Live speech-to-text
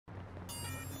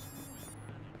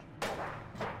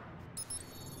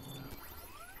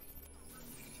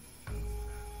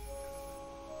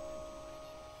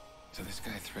So this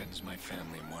guy threatens my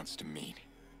family and wants to meet.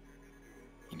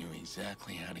 He knew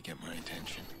exactly how to get my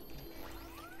attention.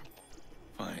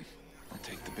 Fine, I'll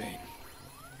take the bait.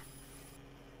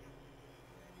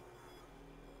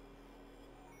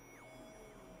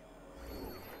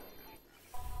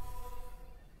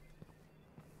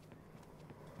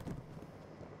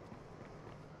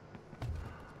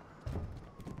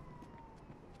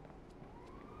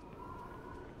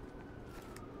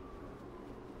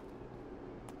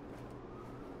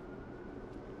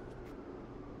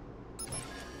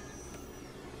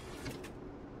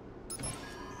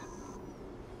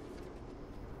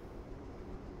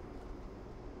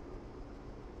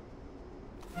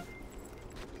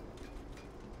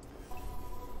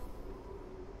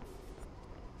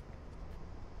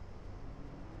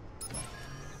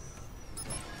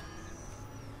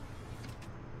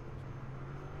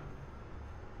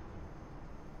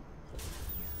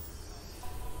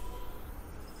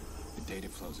 Data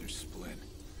flows are split.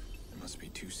 There must be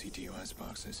 2 CTOS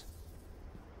boxes.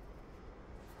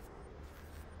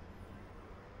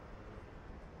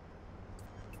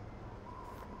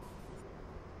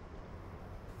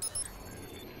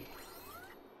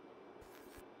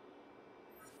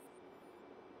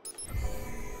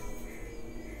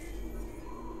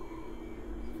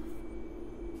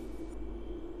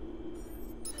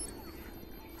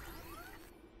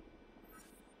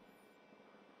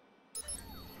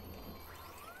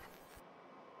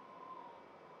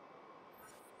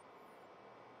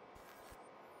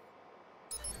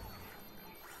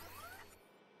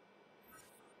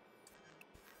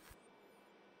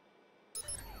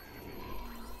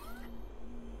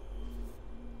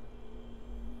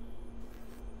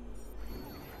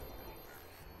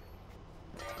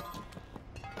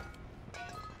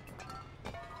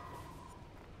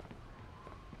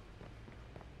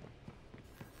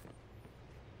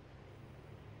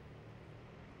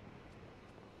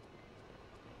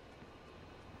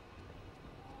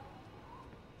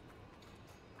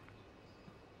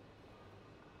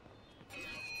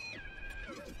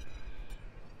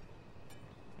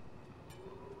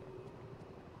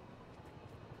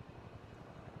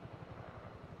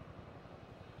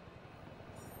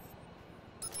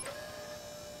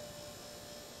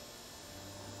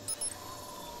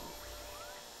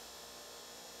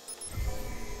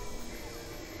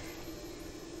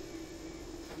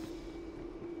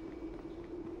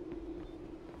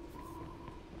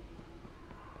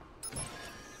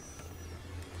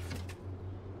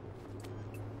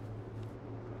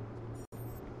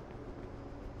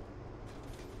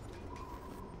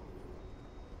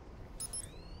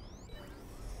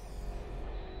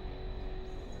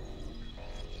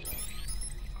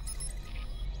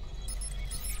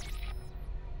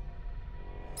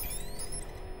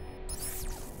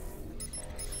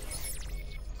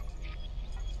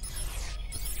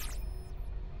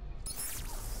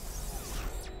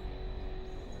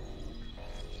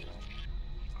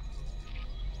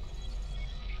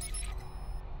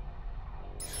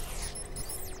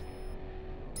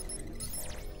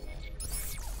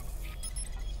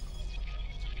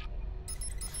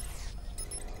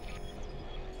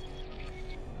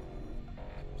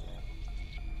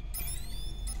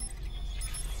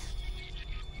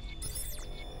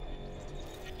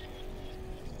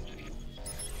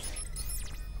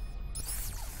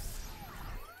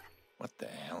 What the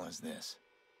hell is this?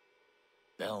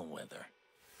 Bellwether.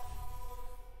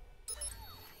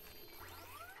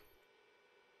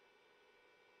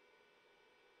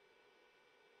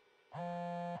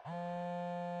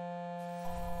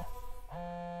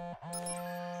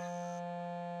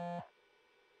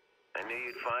 I knew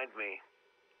you'd find me.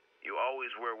 You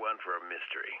always were one for a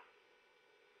mystery.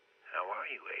 How are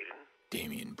you, Aiden?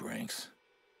 Damien Branks.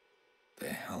 The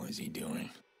hell is he doing?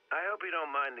 I hope you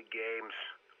don't mind the games.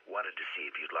 Wanted to see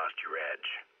if you'd lost your edge.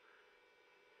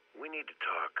 We need to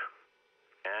talk.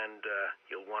 And,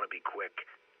 you'll want to be quick.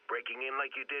 Breaking in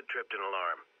like you did tripped an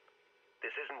alarm.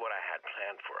 This isn't what I had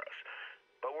planned for us.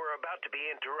 But we're about to be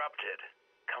interrupted.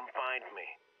 Come find me.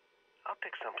 I'll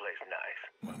pick someplace nice.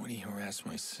 Why would he harass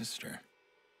my sister?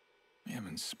 We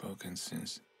haven't spoken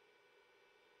since...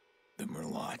 the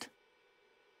Merlot.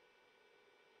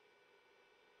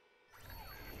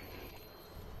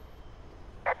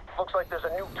 Looks like there's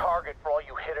a new target for all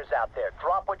you hitters out there.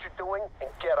 Drop what you're doing and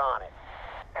get on it.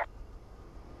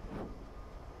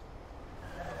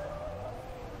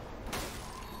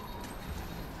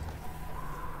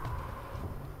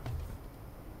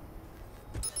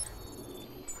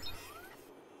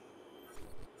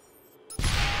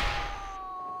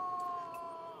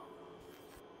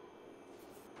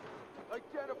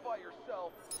 Identify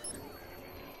yourself.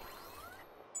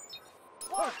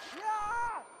 What?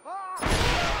 Yeah!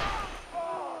 Ah!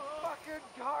 Oh, fucking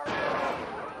car!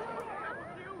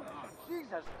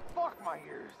 Jesus, fuck my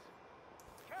ears.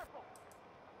 Careful!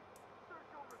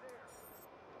 Search over there.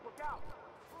 Look out!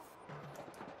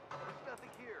 There's nothing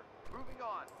here. Moving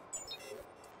on.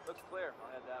 Looks clear.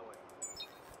 I'll head that way.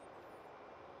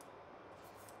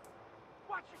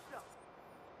 Watch yourself!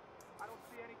 I don't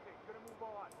see anything. Gonna move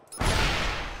on.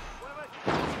 What am I?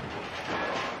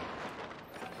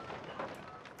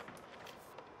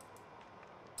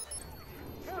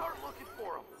 Start looking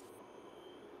for him.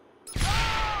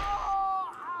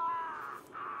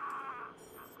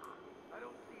 I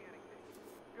don't see anything.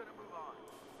 Gonna move on.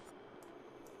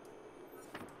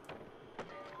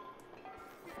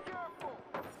 Be careful.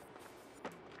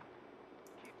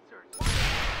 Keep searching.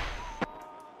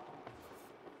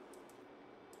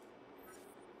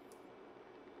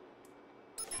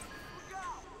 Look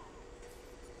out!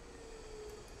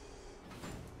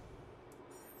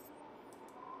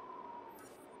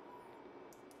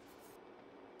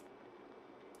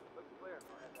 Looks clear.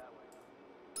 I'll head that way.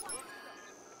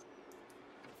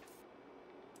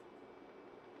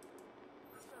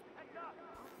 Heads up!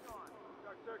 Moving on.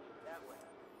 Start searching that way.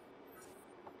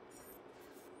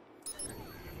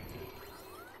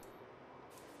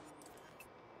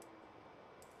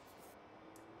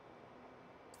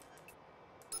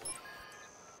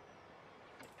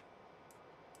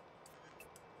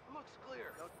 Looks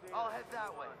clear. Don't see I'll it. head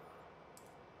that way.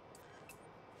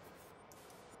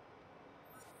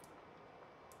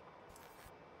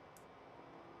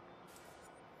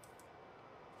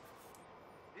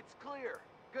 It's clear.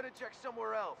 Gonna check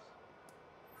somewhere else.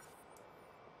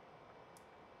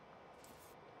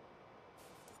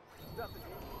 Nothing.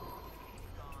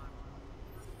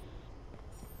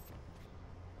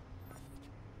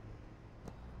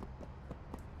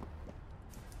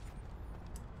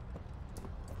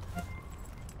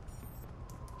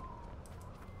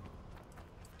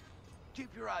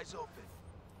 Keep your eyes open.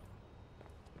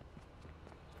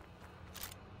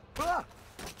 Ah!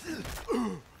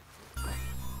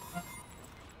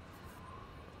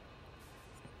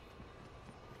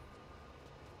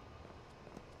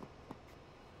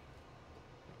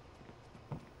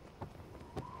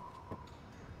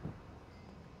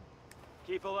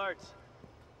 Keep alerts.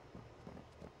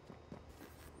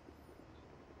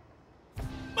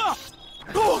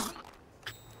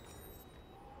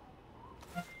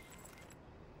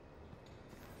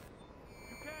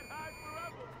 You can't hide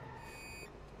forever.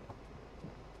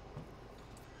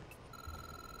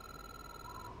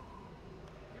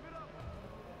 Give it up.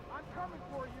 I'm coming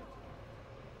for you.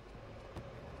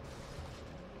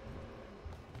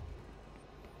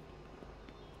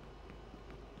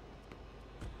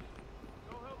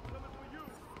 No help coming for you.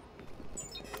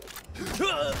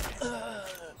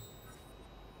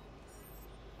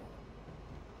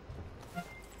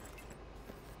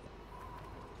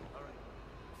 All right.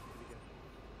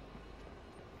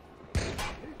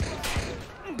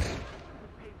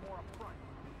 Pay more up front.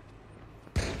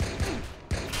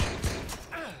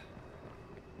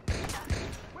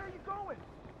 Where are you going?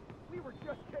 We were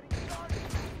just getting started.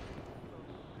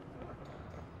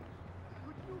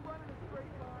 Could you run in a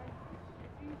straight line?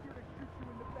 It's easier to shoot you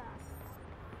in the back.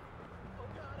 Oh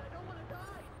God, I don't want to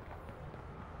die.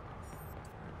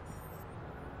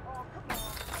 Oh, come on.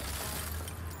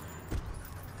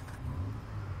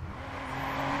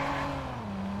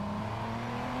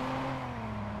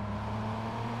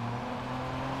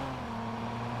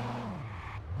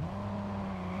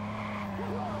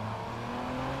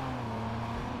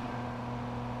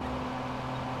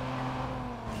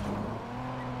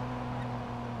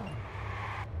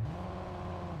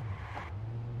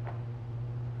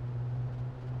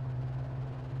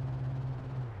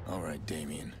 All right,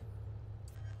 Damien.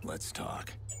 Let's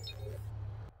talk.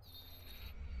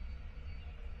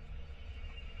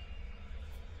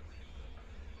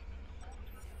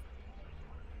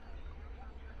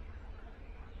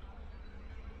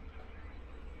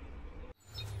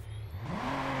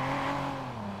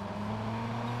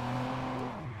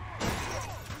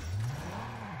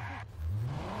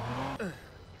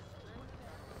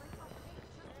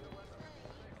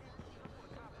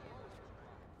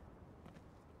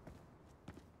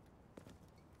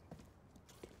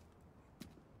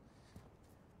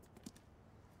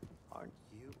 Aren't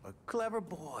you a clever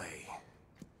boy?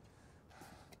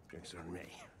 Drinks on me.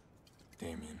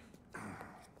 Damien,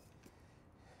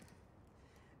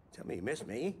 Tell me you miss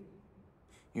me?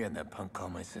 you had that punk call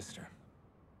my sister.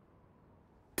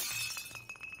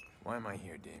 Why am I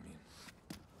here, Damien?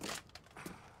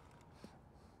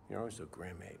 You're always so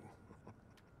grim, Aiden.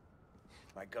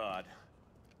 My God.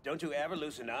 Don't you ever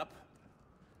loosen up?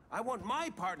 I want my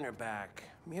partner back.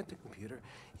 Me at the computer,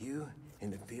 you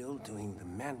in the field doing the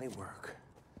manly work.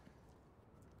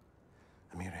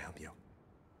 I'm here to help you.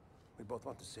 We both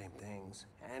want the same things.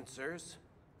 Answers.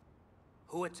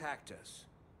 Who attacked us?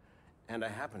 And I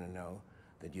happen to know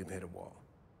that you've hit a wall.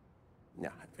 Yeah,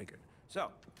 I figured. So,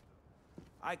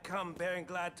 I come bearing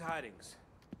glad tidings.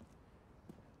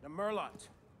 The Merlot.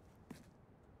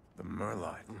 The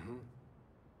Merlot? Mm-hmm.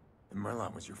 The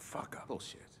Merlot was your fuck-up.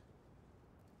 Bullshit.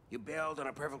 You bailed on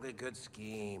a perfectly good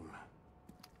scheme.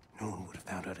 No one would have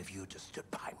found out if you had just stood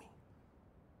by me.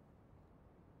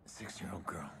 A 6-year-old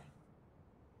girl.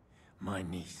 My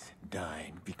niece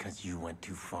died because you went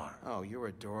too far. Oh, you're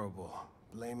adorable.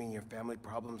 Blaming your family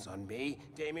problems on me?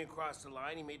 Damien crossed the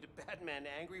line, he made the bad man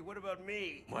angry. What about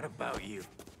me? What about you?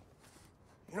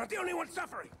 You're not the only one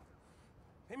suffering.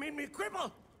 They made me a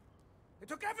cripple. They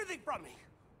took everything from me.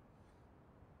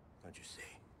 Don't you see?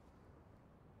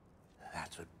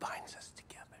 That's what binds us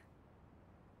together.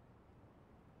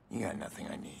 You got nothing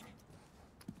I need.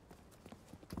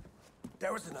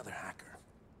 There was another hacker.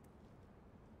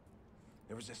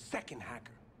 There was a second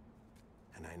hacker.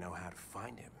 And I know how to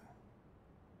find him.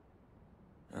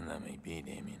 And that may be,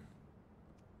 Damien.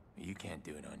 But you can't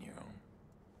do it on your own.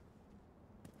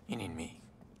 You need me.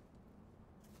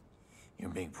 Your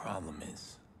big problem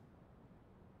is...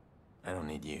 I don't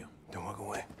need you. Don't walk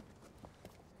away.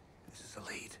 This is a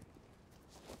lead.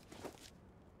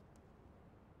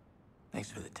 Thanks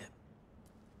for the tip.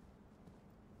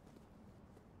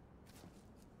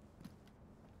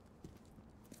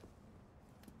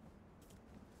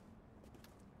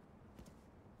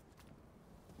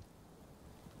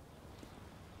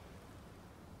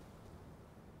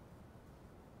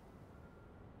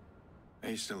 I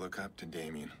used to look up to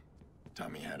Damien.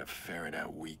 Taught me how to ferret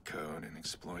out weak code and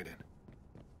exploit it.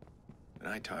 And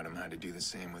I taught him how to do the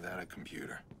same without a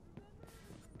computer.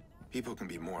 People can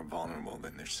be more vulnerable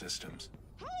than their systems.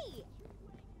 Hey!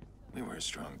 We were a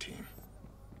strong team.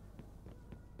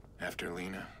 After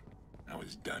Lena, I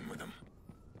was done with him.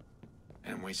 I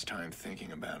didn't waste time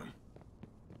thinking about him.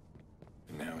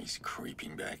 And now he's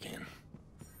creeping back in.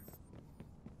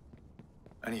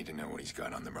 I need to know what he's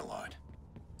got on the Merlot.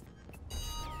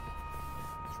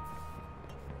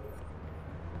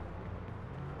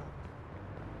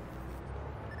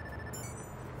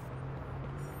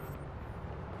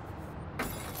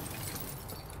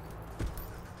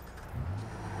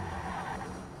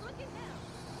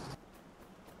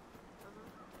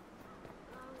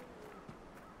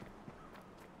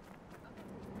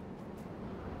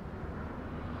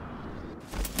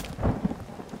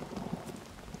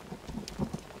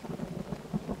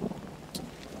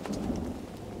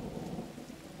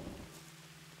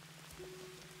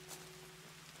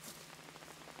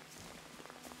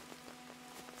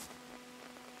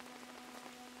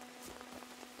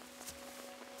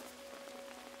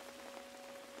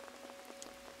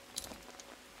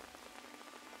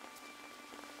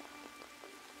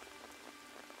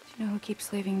 You know who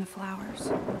keeps leaving the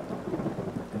flowers?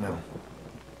 No.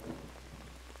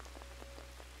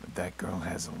 But that girl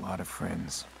has a lot of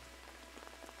friends.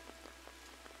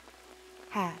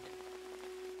 Had.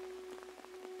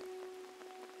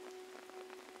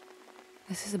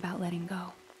 This is about letting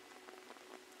go.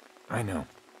 I know.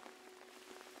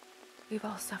 We've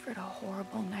all suffered a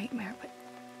horrible nightmare, but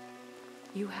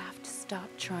you have to stop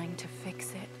trying to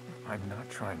fix it. I'm not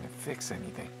trying to fix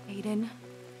anything. Aiden,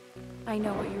 I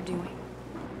know what you're doing.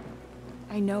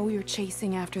 I know you're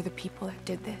chasing after the people that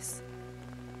did this.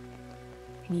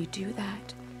 And you do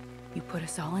that, you put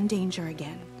us all in danger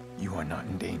again. You are not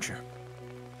in danger.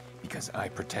 Because I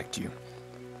protect you.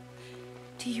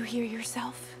 Do you hear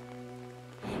yourself?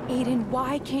 Aiden,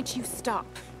 why can't you stop?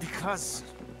 Because...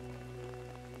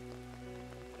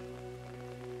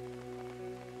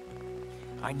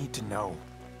 I need to know.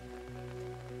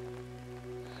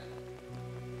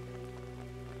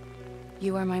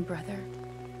 You are my brother,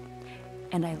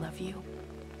 and I love you.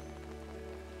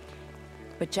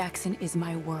 But Jackson is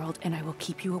my world, and I will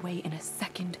keep you away in a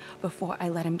second before I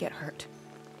let him get hurt.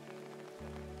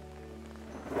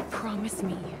 Promise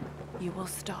me you will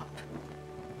stop.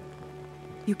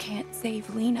 You can't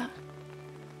save Lena.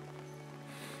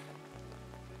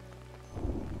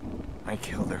 I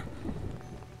killed her.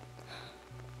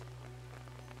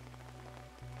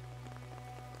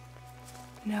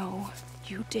 No,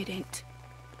 you didn't.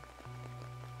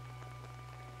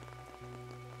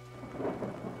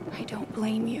 I don't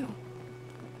blame you.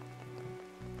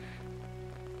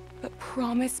 But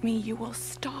promise me you will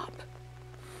stop.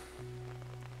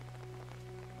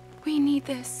 We need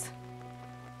this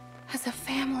as a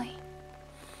family.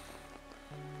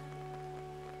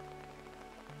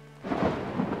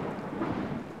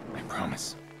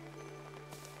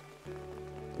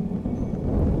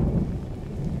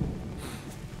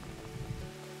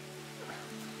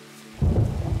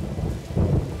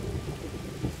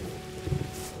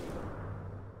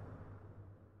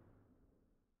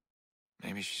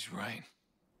 Maybe she's right.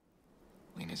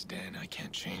 Lena's dead. I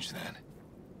can't change that.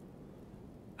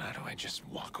 How do I just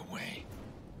walk away?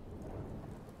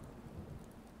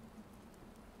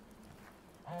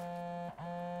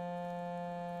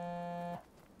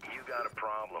 You got a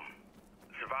problem.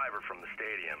 Survivor from the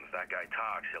stadium. If that guy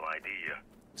talks, he'll ID you.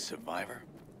 Survivor?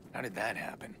 How did that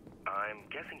happen? I'm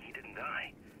guessing he didn't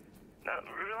die. Now,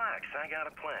 relax. I got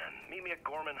a plan. Meet me at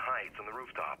Gorman Heights on the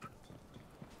rooftop.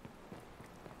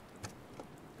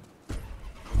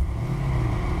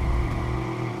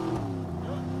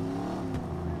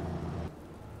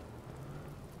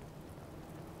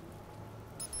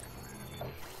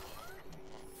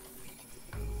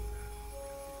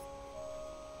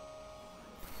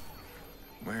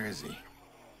 Where is he?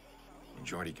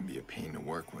 Jordy can be a pain to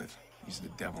work with. He's the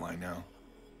devil I know.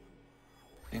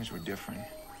 Things were different.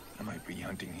 I might be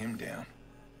hunting him down.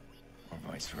 Or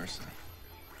vice versa.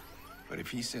 But if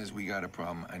he says we got a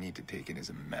problem, I need to take it as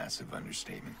a massive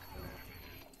understatement.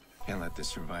 Can't let the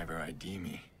survivor ID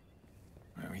me.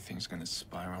 Everything's gonna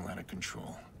spiral out of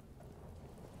control.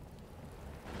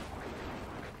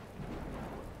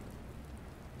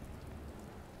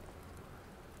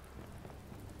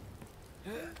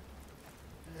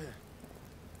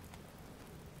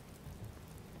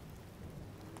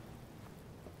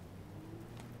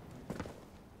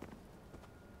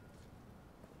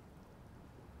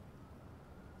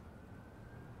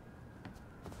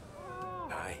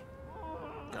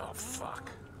 Oh, fuck.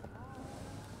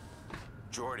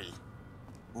 Jordy,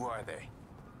 who are they?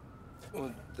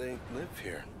 Well, they live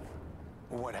here.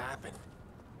 What happened?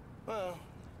 Well,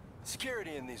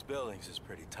 security in these buildings is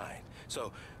pretty tight.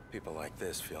 So people like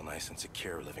this feel nice and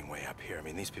secure living way up here. I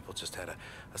mean, these people just had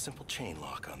a simple chain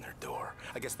lock on their door.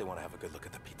 I guess they want to have a good look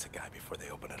at the pizza guy before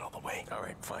they open it all the way. All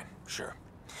right, fine, sure.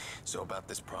 So about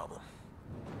this problem.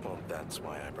 Well, that's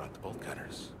why I brought the bolt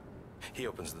cutters. He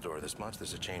opens the door this much,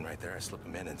 there's a chain right there. I slip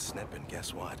him in and snip, and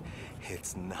guess what?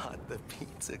 It's not the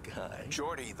pizza guy.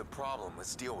 Jordy, the problem.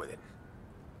 Let's deal with it.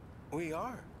 We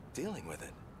are dealing with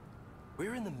it.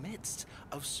 We're in the midst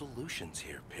of solutions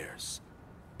here, Pearce.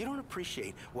 You don't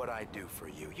appreciate what I do for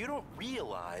you. You don't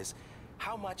realize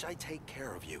how much I take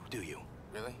care of you, do you?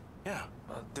 Really? Yeah.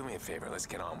 Well, do me a favor. Let's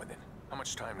get on with it. How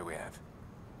much time do we have?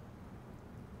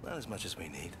 Not as much as we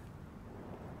need.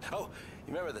 Oh,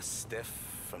 you remember the stiff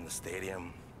from the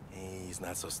stadium? He's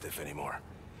not so stiff anymore.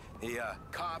 The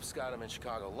cops got him in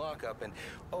Chicago lockup, and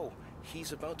oh,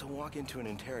 he's about to walk into an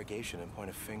interrogation and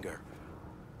point a finger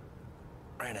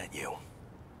right at you.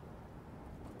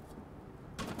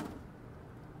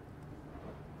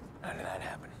 How did that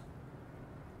happen?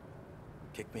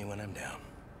 Kick me when I'm down.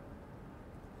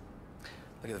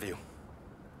 Look at the view.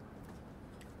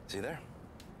 See there?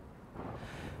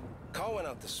 Call went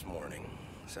out this morning.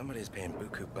 Somebody's paying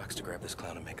buku bucks to grab this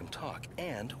clown and make him talk.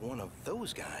 And one of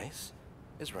those guys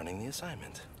is running the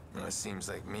assignment. Well, it seems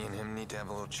like me and him need to have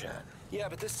a little chat. Yeah,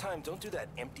 but this time, don't do that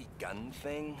empty gun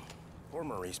thing. Poor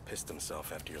Maurice pissed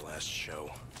himself after your last show.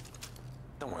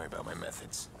 Don't worry about my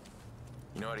methods.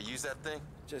 You know how to use that thing?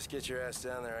 Just get your ass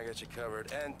down there, I got you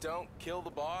covered. And don't kill the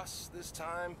boss this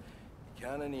time. You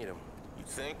kinda need him. You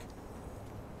think?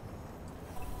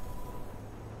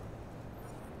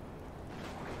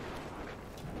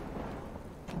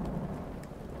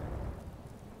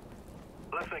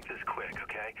 Let's make this quick,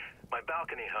 okay? My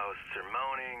balcony hosts are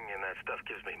moaning, and that stuff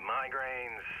gives me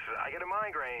migraines. I get a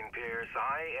migraine, Pearce.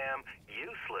 I am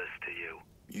useless to you.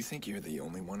 You think you're the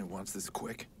only one who wants this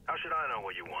quick? How should I know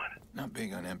what you want? Not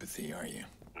big on empathy, are you?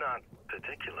 Not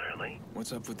particularly.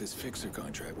 What's up with this fixer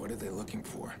contract? What are they looking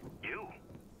for? You.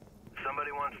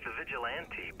 Somebody wants to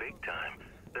vigilante big time.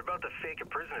 They're about to fake a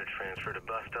prisoner transfer to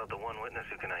bust out the one witness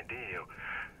who can ID you.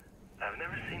 I've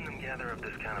never seen them gather up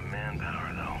this kind of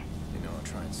manpower, though. You know, I'll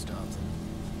try and stop them.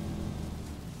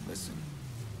 Listen,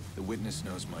 the witness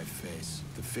knows my face.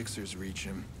 If the fixers reach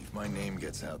him, if my name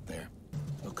gets out there,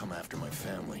 they'll come after my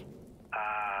family.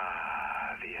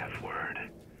 Ah, the F word.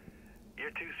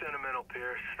 You're too sentimental,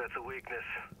 Pearce. That's a weakness.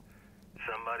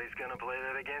 Somebody's gonna play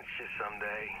that against you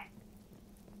someday.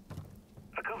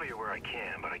 I'll cover you where I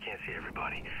can, but I can't see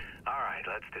everybody. All right,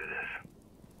 let's do this.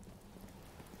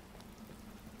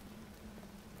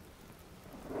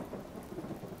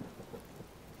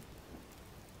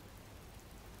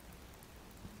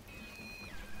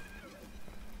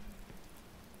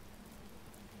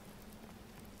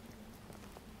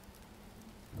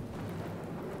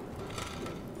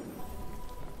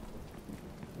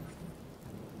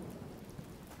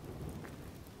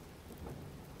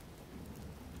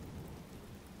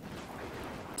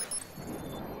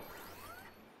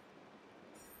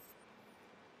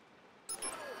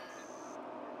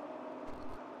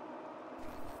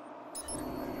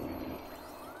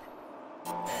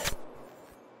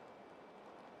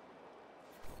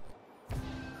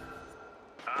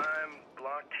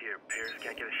 Pearce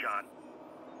can't get a shot.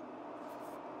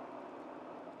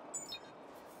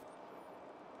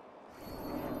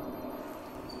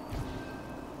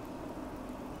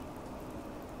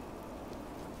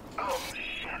 Oh,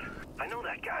 shit. I know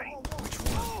that guy. Which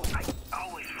one? I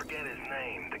always forget his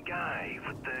name. The guy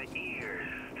with the ears.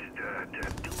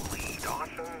 Dooley,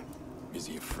 Dawson. Is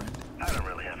he a friend? I don't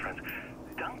really have friends.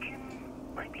 Duncan?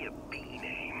 Might be a B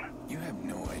name. You have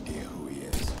no idea who he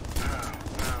is. Oh,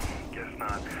 no, guess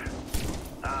not.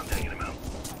 I'm taking him out.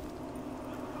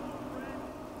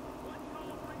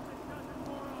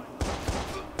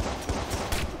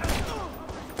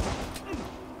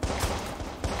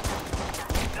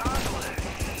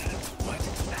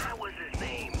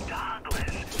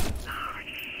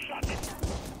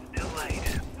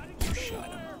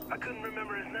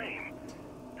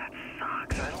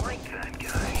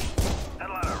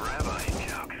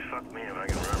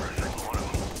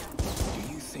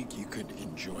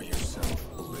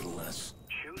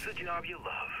 Job you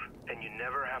love, and you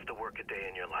never have to work a day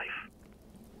in your life.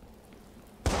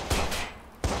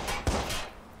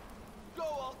 Go,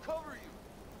 I'll cover you.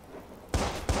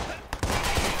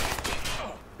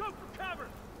 Go for cover!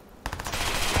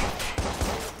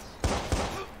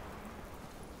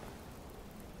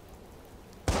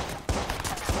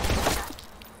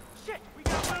 Shit, we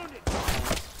got wounded!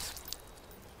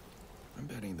 I'm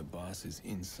betting the boss is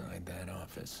inside that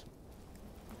office.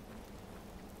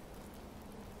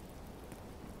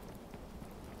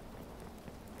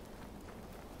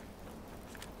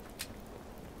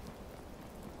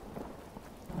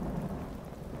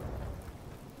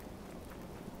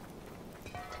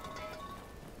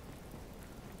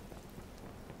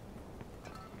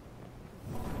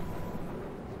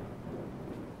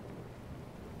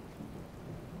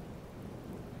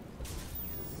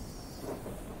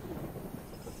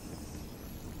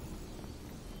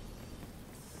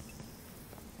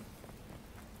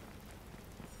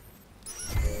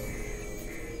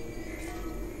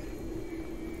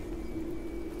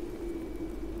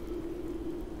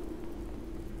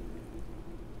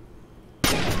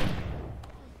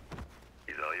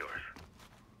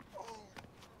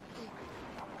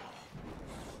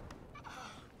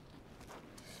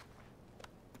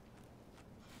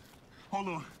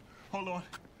 Hold on.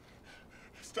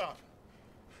 Stop.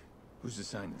 Who's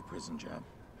assigned to the prison job?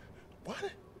 What?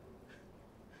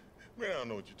 Man, I don't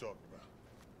know what you're talking about.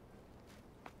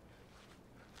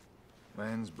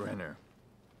 Lance Brenner.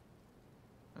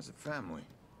 As a family.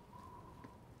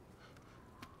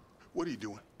 What are you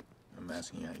doing? I'm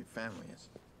asking you how your family is.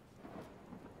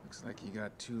 Looks like you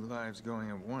got two lives going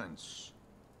at once.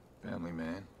 Family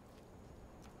man.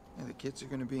 Yeah, the kids are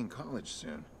gonna be in college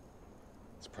soon.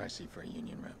 It's pricey for a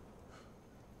union rep.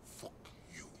 Fuck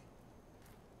you.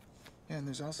 Yeah, and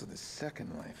there's also the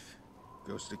second life.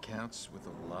 Ghost accounts with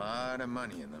a lot of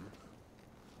money in them.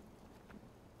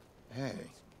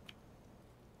 Hey.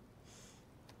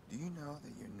 Do you know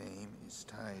that your name is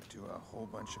tied to a whole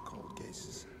bunch of cold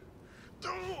cases?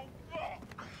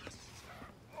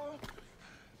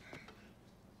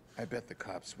 I bet the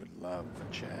cops would love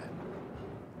a chat.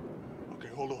 Okay,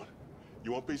 hold on.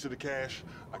 You want a piece of the cash?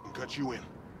 I can cut you in.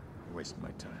 You're wasting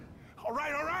my time. All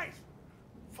right!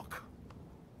 Fuck.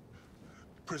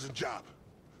 Prison job.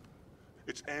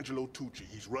 It's Angelo Tucci.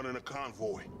 He's running a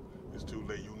convoy. It's too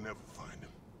late. You'll never find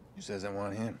him. Who says I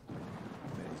want him?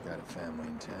 Bet he's got a family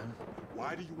in town.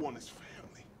 Why do you want his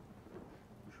family?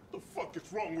 The fuck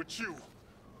is wrong with you?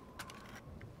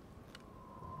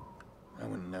 I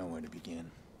wouldn't know where to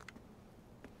begin.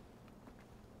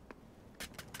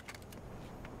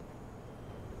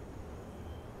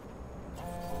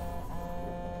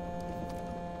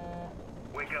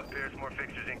 Wake up, Pearce. More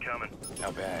fixtures incoming.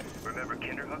 How bad? Remember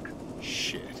Kinderhook?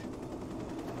 Shit.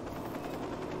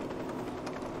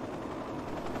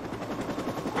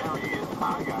 There he is.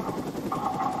 I got him.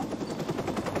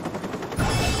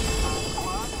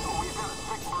 We've got a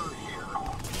sick bird here.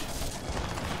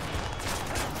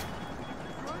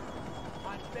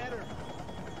 Much better.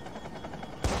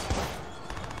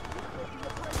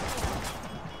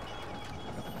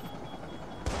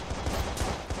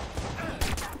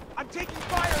 I'm taking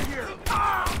fire here!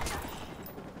 Ah!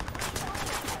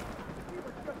 We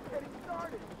were just getting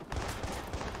started.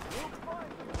 We'll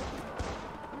find you.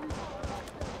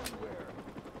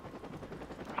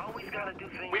 Always gotta do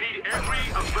things. We need every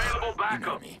available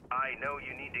backup. I know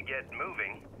you need to get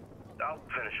moving. I'll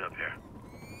finish up here.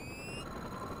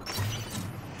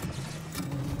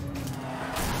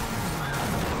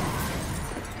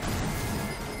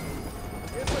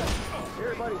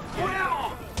 Here, buddy.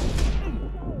 Well,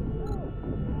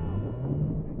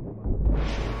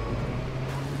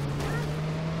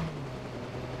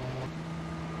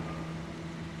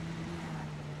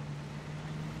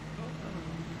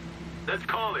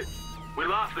 Solid. We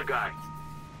lost the guy.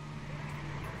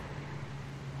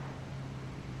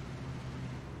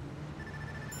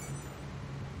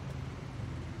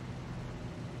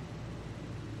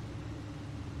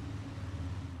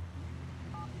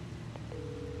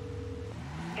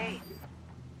 Hey,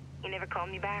 you never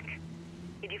called me back.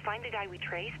 Did you find the guy we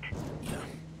traced? Yeah,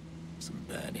 some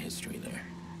bad history there.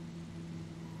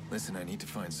 Listen, I need to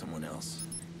find someone else.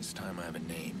 This time I have a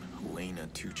name, Helena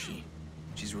Tucci.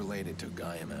 She's related to a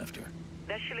guy I'm after.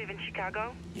 Does she live in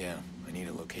Chicago? Yeah, I need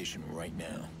a location right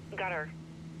now. Got her.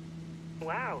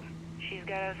 Wow, she's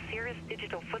got a serious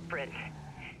digital footprint.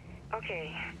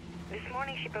 Okay, this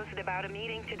morning she posted about a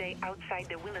meeting today outside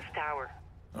the Willis Tower.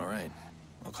 All right,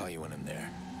 I'll call you when I'm there.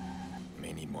 I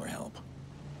may need more help.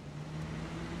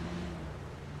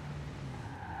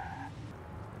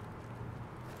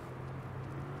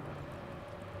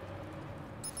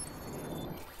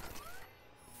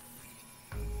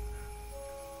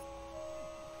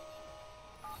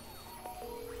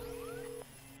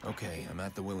 Okay, I'm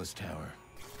at the Willis Tower.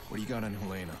 What do you got on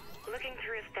Helena? Looking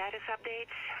through her status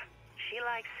updates, she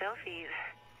likes selfies.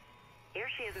 Here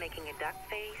she is making a duck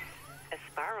face, a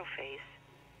sparrow face.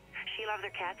 She loves her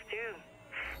cats too.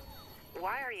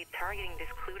 Why are you targeting this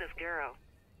clueless girl?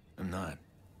 I'm not.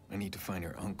 I need to find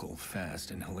her uncle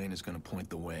fast, and Helena's gonna point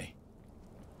the way.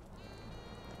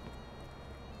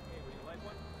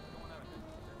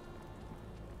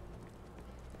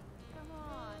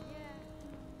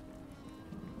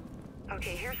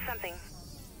 Okay, here's something.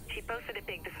 She posted a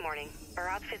pic this morning. Her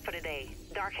outfit for the day.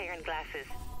 Dark hair and glasses.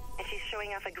 And she's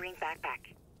showing off a green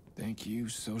backpack. Thank you,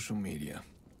 social media.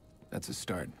 That's a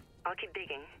start. I'll keep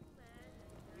digging.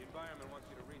 The environment wants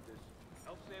you to read this.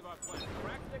 Help save our planet.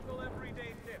 Practical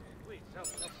everyday tips. Please, help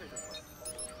save our planet.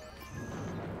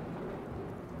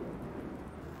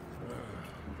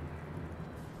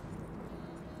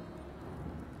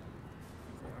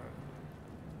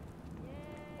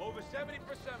 Over 70%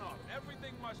 off.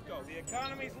 Everything must go. The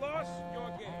economy's lost, your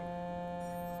gain.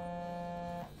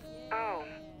 Oh,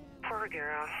 poor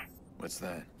girl. What's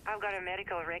that? I've got her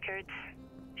medical records.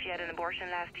 She had an abortion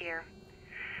last year.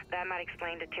 That might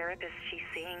explain the therapist she's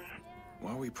seeing.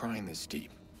 Why are we prying this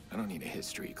deep? I don't need a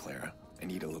history, Clara. I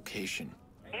need a location.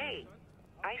 Hey,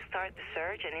 I start the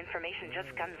search and information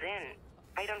just comes in.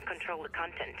 I don't control the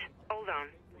content. Hold on.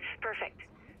 Perfect.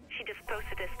 She just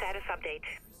posted a status update.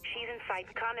 She's inside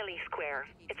Connolly Square.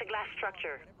 It's a glass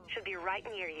structure. Should be right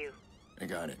near you. I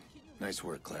got it. Nice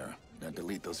work, Clara. Now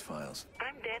delete those files.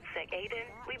 I'm dead sick, Aiden.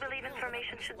 We believe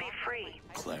information should be free.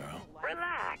 Clara.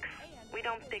 Relax. We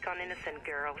don't pick on innocent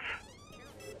girls.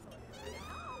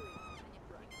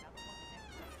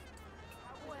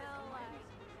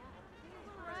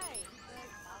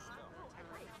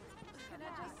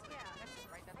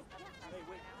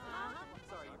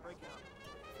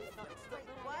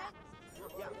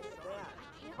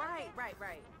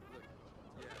 Right.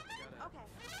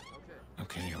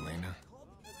 Okay, Helena.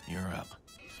 You're up.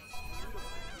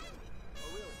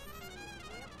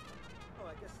 Oh,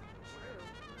 I guess.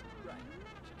 Right.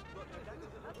 Look,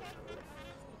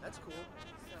 that's cool.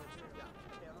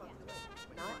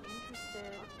 Not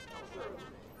interested.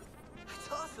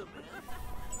 That's awesome, man.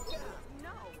 Yeah.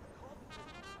 No.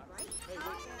 Right? Hey,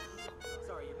 wait.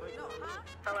 Sorry, you break. No, huh?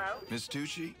 Hello? Miss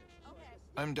Tucci?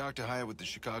 I'm Dr. Hyatt with the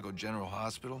Chicago General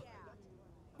Hospital.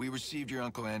 We received your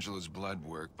Uncle Angelo's blood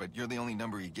work, but you're the only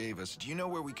number he gave us. Do you know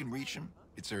where we can reach him?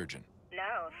 It's urgent.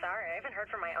 No, sorry. I haven't heard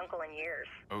from my uncle in years.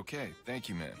 Okay, thank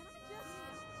you, ma'am.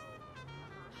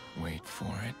 Wait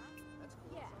for it.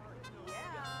 Yeah.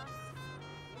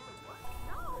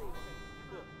 No.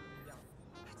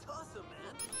 That's awesome,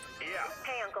 man. Yeah.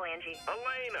 Hey, Uncle Angie.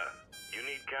 Helena, you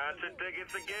need concert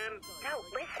tickets again? No,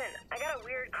 listen. I got a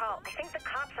weird call. I think the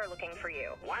cops are looking for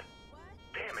you. What?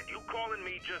 Damn it, you calling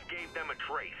me just gave them a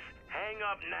trace. Hang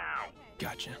up now.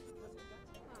 Gotcha.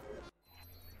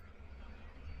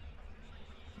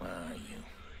 Where are you,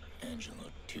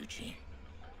 Angelo Tucci?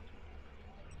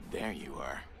 There you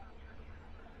are.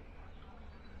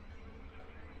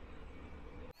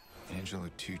 Angelo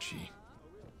Tucci.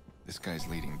 This guy's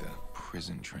leading the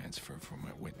prison transfer for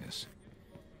my witness.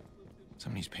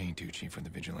 Somebody's paying Tucci for the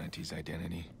vigilante's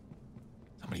identity.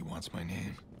 Somebody wants my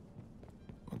name.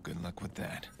 Well, good luck with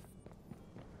that.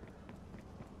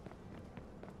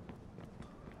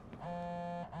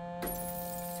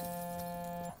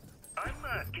 I'm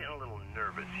getting a little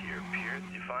nervous here, Pearce.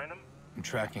 You find him? I'm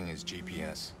tracking his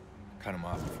GPS. Cut him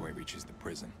off before he reaches the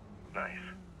prison. Nice.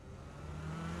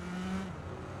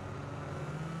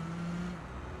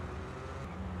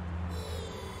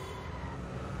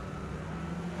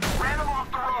 Ran him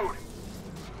off the road!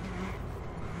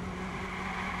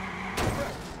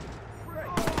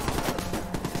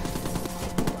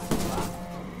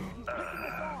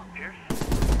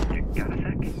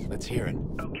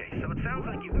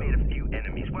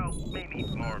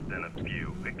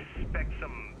 expect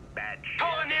some bad shit.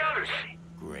 Calling the others!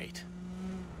 Great.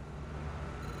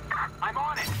 I'm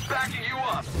on it! Backing you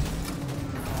up!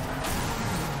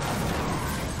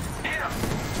 Hit him!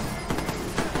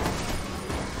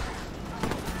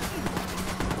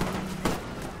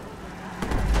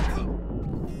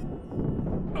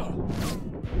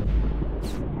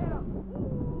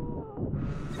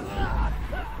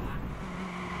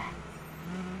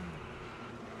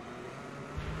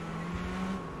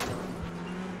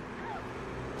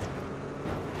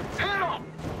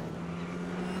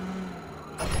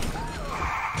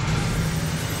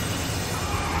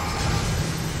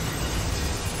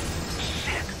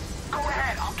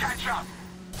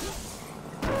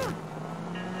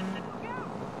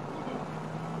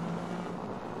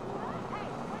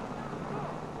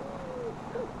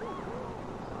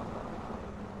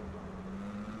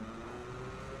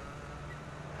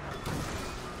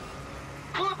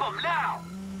 Now!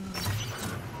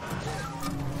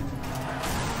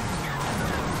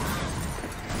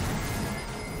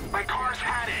 My car's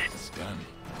had it! It's done.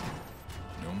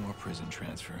 No more prison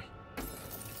transfer.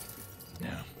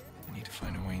 Now, I need to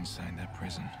find a way inside that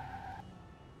prison.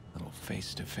 A little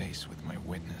face-to-face with my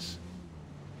witness.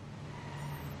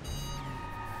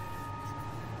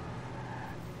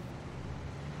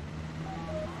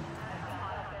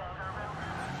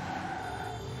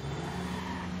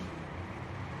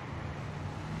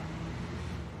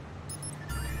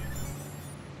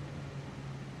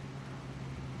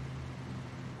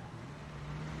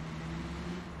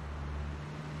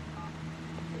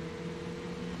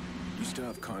 You still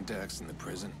have contacts in the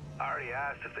prison? I already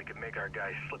asked if they could make our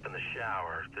guys slip in the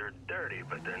shower. They're dirty,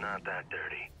 but they're not that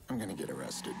dirty. I'm gonna get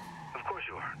arrested. Of course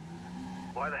you are.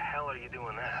 Why the hell are you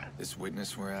doing that? This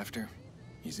witness we're after,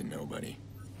 he's a nobody.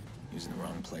 He was in the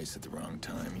wrong place at the wrong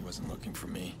time. He wasn't looking for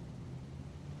me.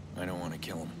 I don't want to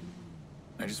kill him.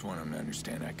 I just want him to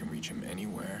understand I can reach him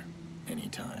anywhere,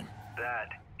 anytime. That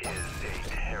is a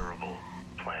terrible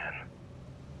plan.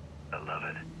 I love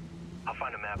it. I'll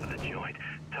find a map of the joint.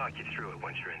 Talk you through it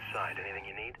once you're inside. Anything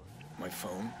you need? My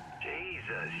phone?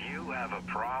 Jesus, you have a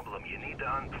problem. You need to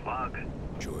unplug.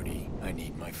 Jordy, I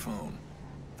need my phone.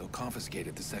 They'll confiscate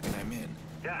it the second I'm in.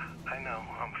 Yeah, I know.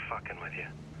 I'm fucking with you.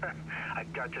 I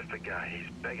got just the guy.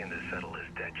 He's begging to settle his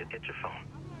debt. You get your phone.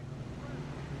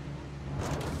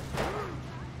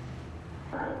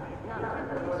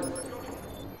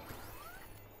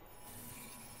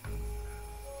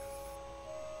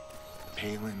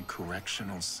 Palin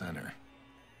Correctional Center.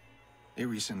 They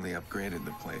recently upgraded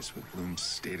the place with Bloom's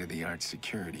state-of-the-art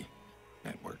security.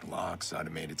 Networked locks,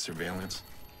 automated surveillance.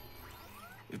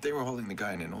 If they were holding the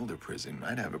guy in an older prison,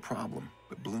 I'd have a problem.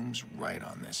 But Bloom's right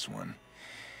on this one.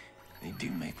 They do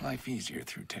make life easier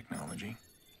through technology.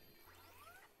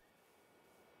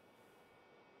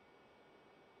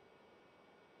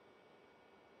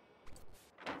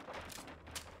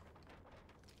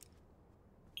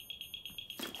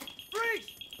 Freeze!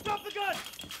 Drop the gun!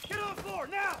 Get on the floor,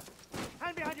 now!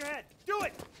 Hand behind your head. Do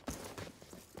it!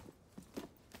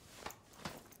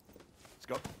 Let's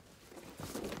go.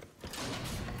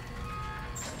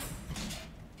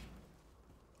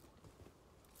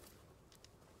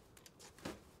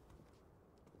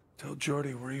 Tell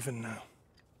Jordy we're even now.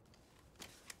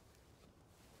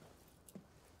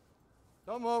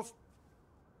 Don't move.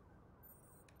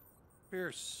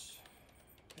 Pearce.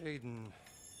 Aiden.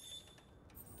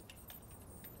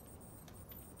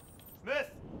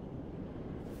 Smith!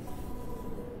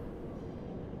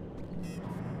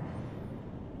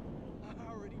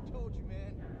 I already told you,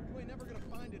 man. You ain't never gonna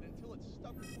find it until it's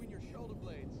stuck between your shoulder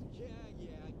blades. Yeah,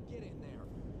 get in there.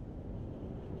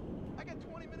 I got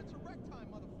 20 minutes of rec time,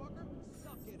 motherfucker.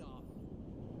 Suck it up.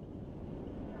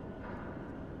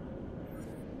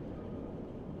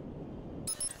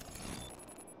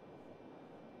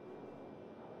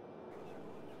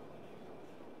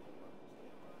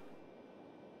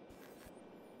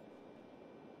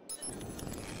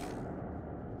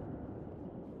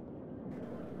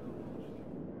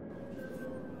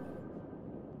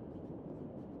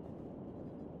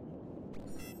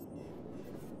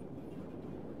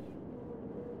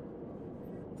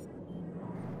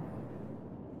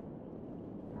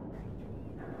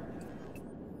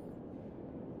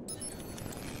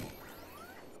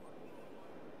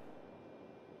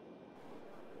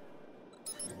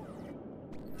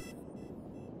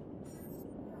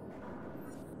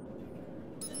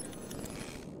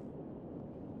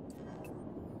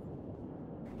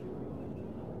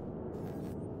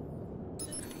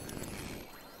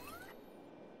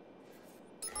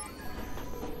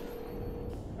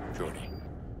 Jordy,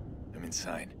 I'm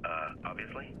inside.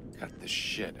 Obviously? Cut the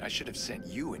shit. I should have sent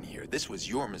you in here. This was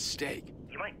your mistake.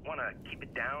 You might want to keep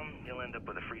it down. You'll end up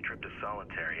with a free trip to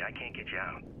solitary. I can't get you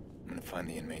out. I'm gonna find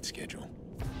the inmate schedule.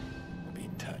 I'll be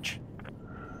in touch.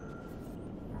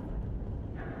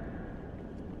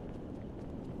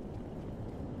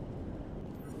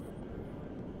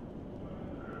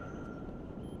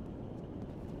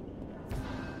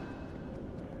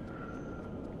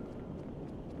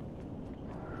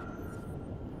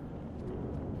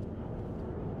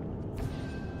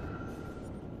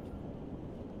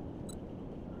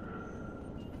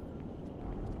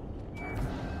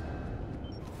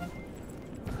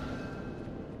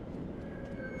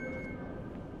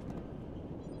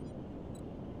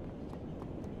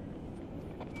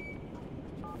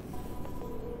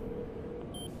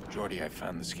 Jordy, I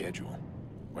found the schedule.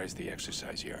 Where's the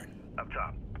exercise yard? Up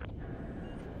top.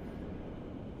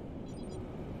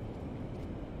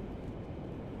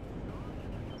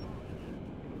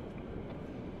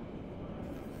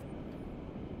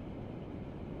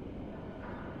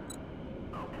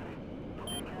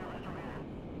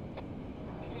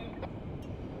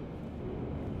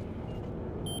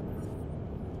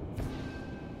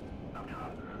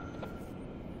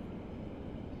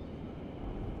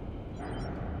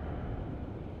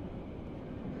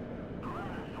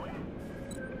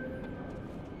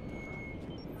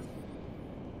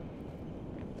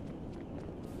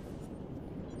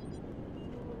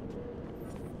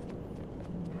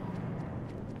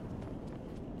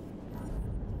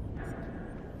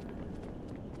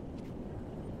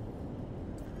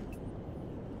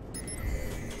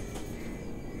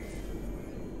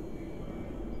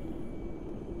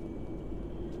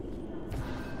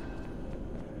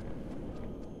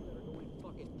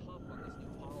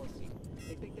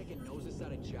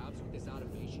 Jobs with this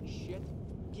automation shit?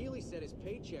 Keeley said his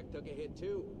paycheck took a hit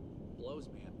too. Blows,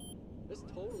 man. This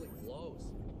totally blows.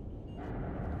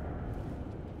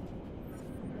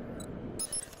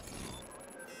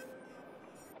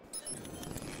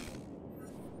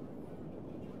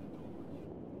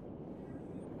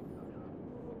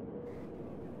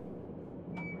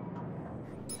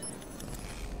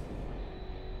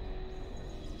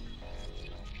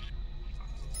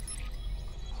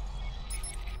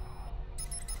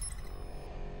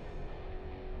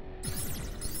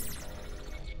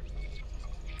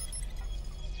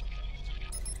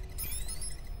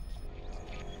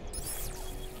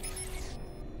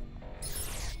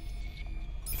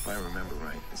 If I remember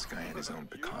right, this guy had his own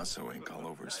Picasso ink all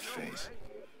over his face.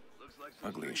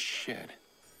 Ugly as shit.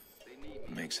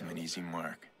 Makes him an easy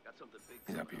mark.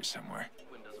 He's up here somewhere.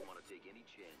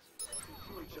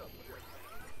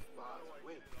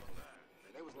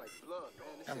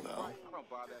 Hello.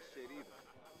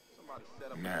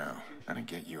 Now, how to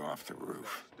get you off the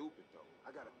roof.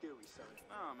 I got a theory, son.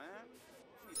 Nah, man.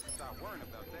 You need to stop worrying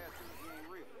about that, dude. He ain't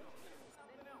real.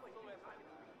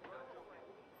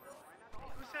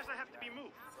 Who says I have to be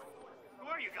moved? Who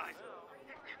are you guys?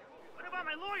 What about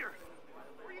my lawyer?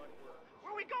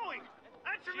 Where are we going?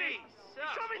 Answer me!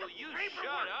 Show me the paperwork!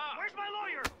 Shut up! Where's my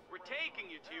lawyer? We're taking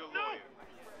you to your lawyer.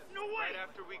 No way! Right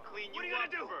after we clean What are you you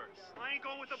up gonna do? first. I ain't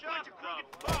going with a Shut bunch of crooked...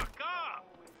 the fuck up!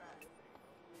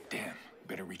 Damn,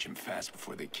 better reach him fast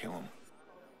before they kill him.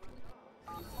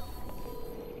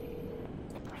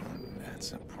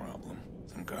 That's a problem.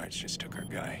 Some guards just took our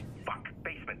guy. Fuck,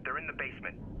 basement. They're in the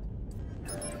basement.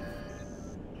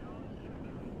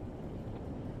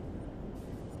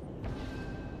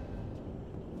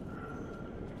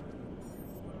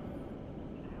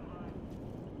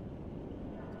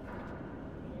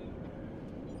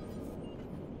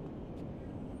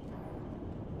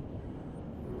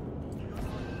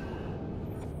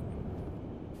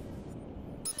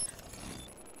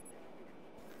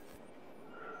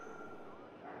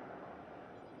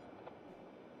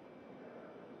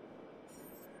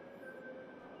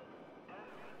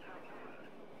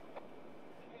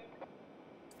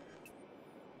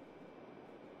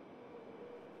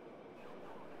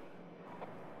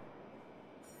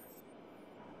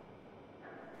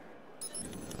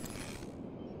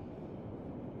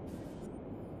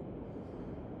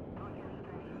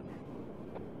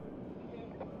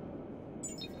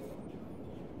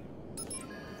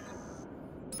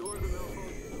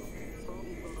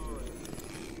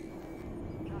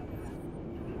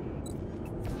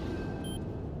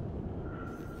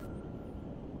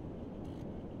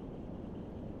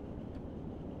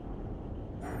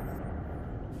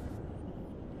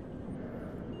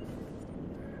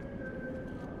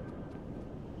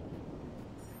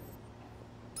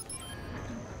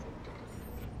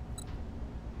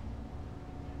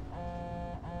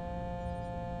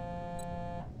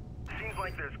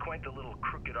 like there's quite the little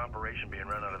crooked operation being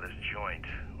run out of this joint.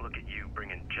 Look at you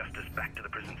bringing justice back to the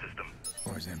prison system.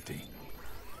 Door's empty.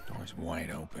 Door's wide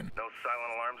open. Those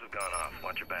silent alarms have gone off.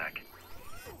 Watch your back.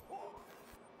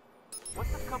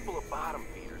 What's a couple of bottom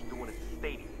feeders doing at the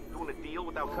stadium? Doing a deal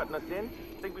without cutting us in?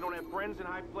 Think we don't have friends in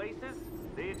high places?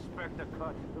 They expect a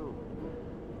cut, too.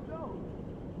 No.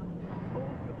 I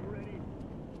told you already.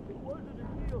 It wasn't a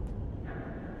deal.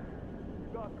 You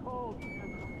got called,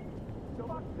 man.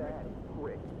 Fuck that,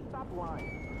 prick. Stop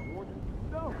lying.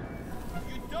 No.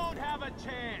 You don't have a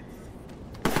chance.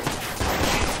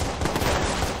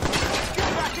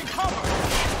 Get back in cover.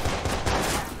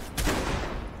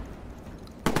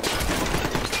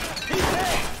 He's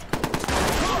hit.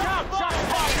 Look out, shot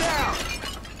down.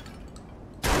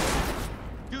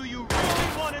 Do you really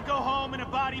want to go home in a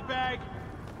body bag?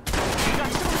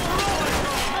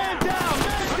 Man down!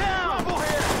 Man down! Trouble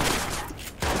here!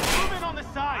 Move in on the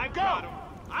side! I got him!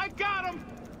 I got him!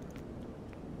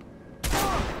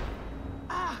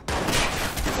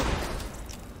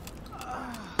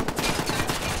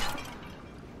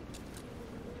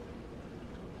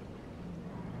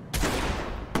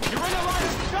 You're in a line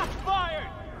of shots fired!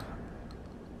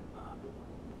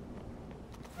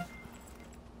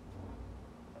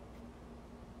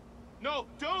 No,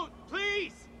 don't!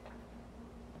 Please!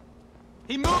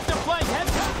 He moved the flank! Head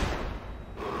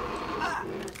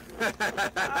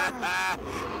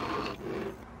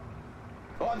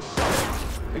On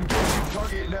sight! Engaging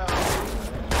target now!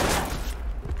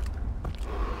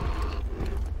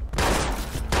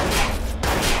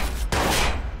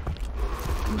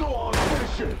 Go on,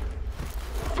 finish it!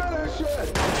 Finish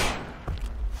it!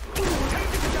 Take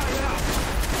this guy out!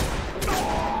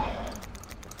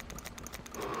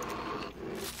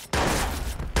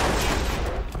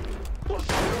 Oh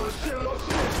shit, oh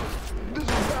shit! This is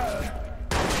bad!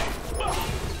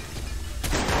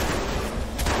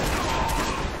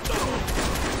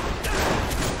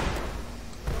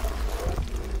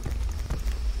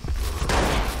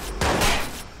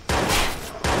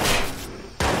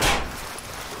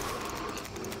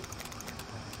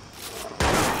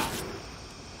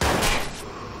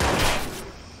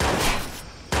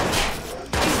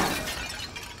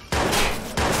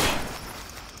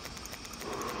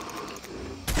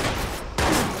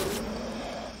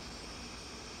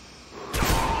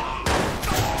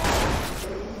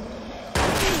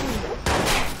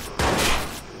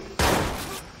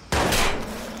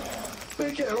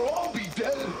 They can't all be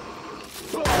dead!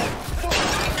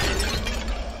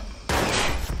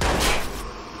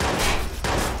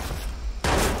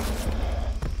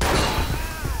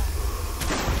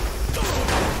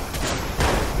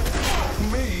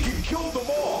 Me, he killed them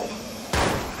all!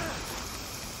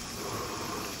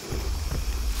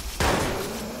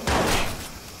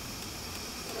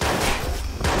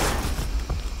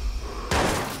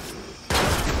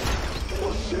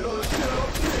 Oh shit, oh shit, oh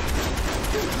shit!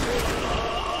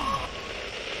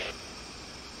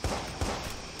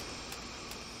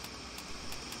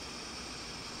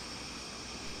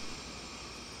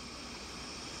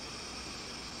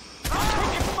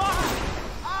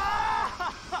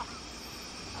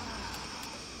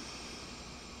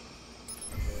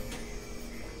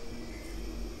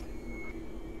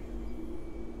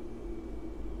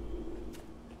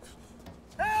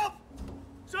 Help!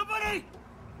 Somebody!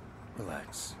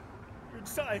 Relax. You're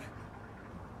inside.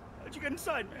 How'd you get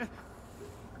inside, man?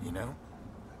 You know,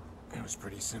 it was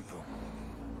pretty simple.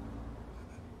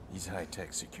 These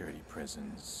high-tech security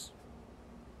prisons,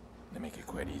 they make it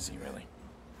quite easy, really.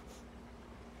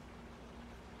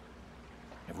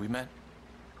 Have we met?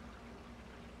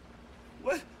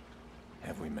 What?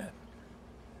 Have we met?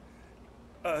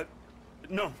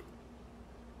 No.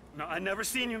 No, I never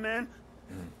seen you, man.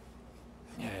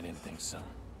 Yeah, I didn't think so.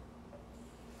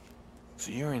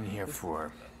 So you're in here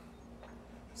for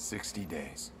 60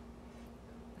 days.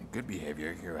 In good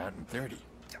behavior, you're out in 30.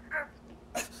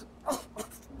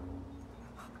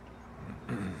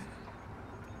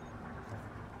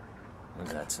 What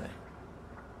does that say?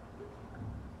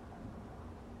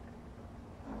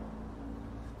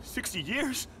 60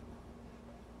 years?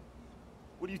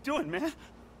 What are you doing, man?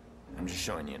 I'm just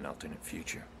showing you an alternate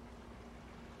future.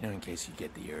 You know, in case you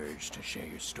get the urge to share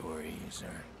your stories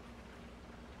or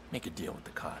make a deal with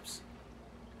the cops.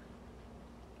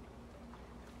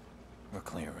 We're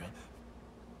clear, right?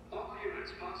 All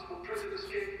units, possible prison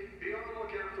escape. Be on the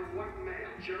lookout for white male,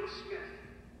 Joe Smith.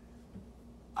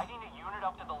 I need a unit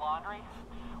up to the laundry.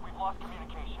 We've lost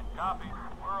communication. Copy.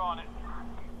 We're on it.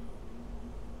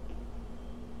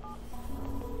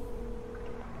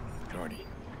 Jordy,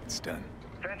 it's done.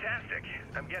 Fantastic.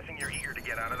 I'm guessing you're eager to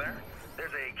get out of there?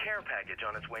 There's a care package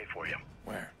on its way for you.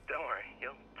 Where? Don't worry,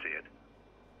 you'll see it.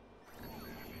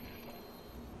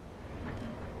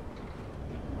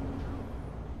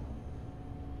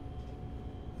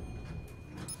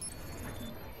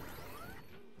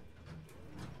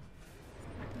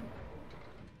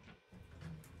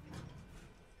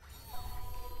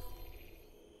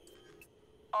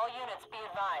 All units be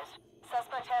advised.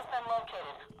 Suspect has been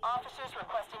located. Officers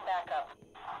requesting backup.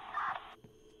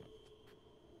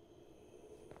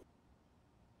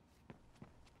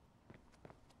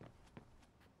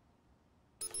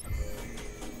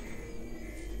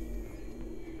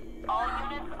 All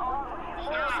units,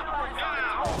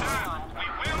 We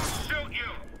will shoot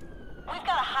you! We've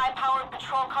got a high-powered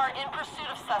patrol car in pursuit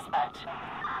of suspect.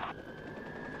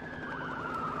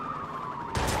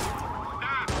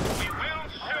 We will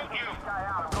shoot you! Guy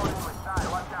out. I'm going to his side.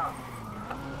 Watch out.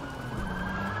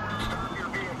 Stop your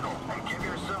vehicle and give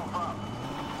yourself up.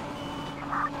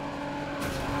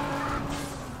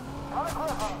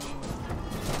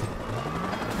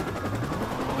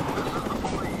 This is the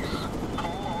police.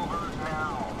 Pull over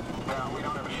now. Now, we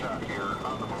don't have a shot here.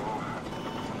 On the move.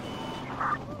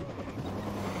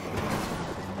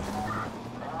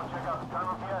 Anyone check out the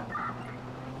tunnels yet?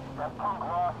 That punk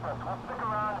lost us. We'll stick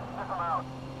around and sniff him out.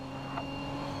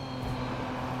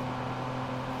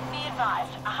 Be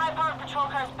advised, a high-powered patrol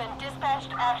car has been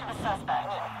dispatched after the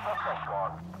suspect. Suspect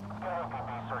gone. Get APB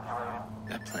circulated.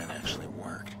 That plan actually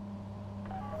worked.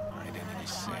 My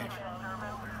identity's safe.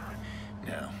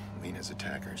 Now, Lena's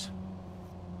attackers.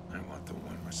 I want the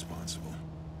one responsible.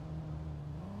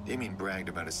 Damien bragged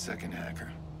about a second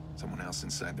hacker. Someone else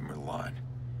inside the Merlot.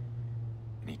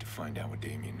 I need to find out what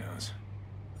Damien knows.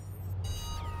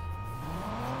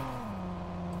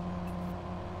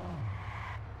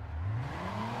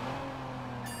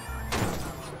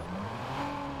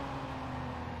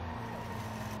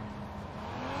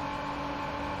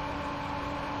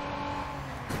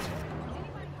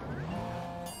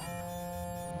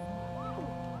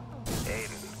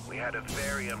 Aiden, we had a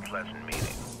very unpleasant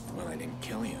meeting. Well, I didn't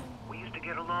kill you. We used to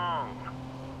get along.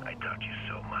 I taught you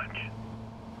so much.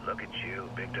 Look at you,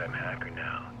 big-time hacker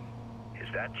now. Is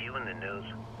that you in the news?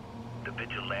 The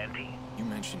vigilante? You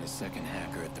mentioned a second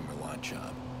hacker at the Merlot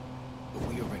job. But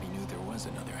we already knew there was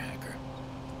another hacker.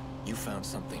 You found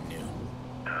something new.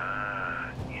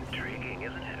 Ah, intriguing,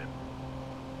 isn't it?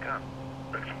 Come,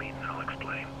 let's meet and I'll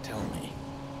explain. Tell me.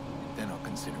 Then I'll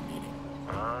consider meeting.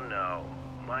 Oh, no.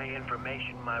 My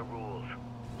information, my rules.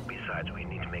 Besides, we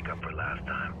need to make up for last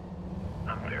time.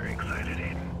 I'm very excited,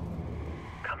 Aiden.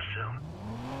 Come soon.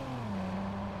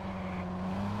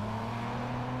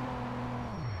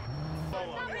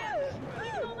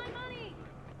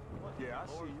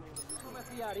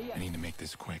 I need to make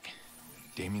this quick.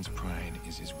 Damien's pride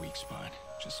is his weak spot.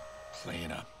 Just play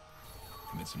it up.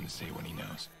 Convince him to say what he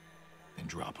knows. Then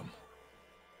drop him.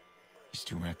 He's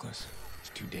too reckless.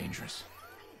 He's too dangerous.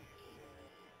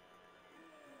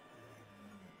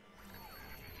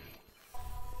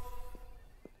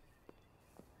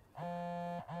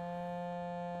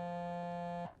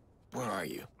 Where are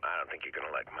you? I don't think you're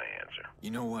gonna like my answer.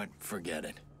 You know what? Forget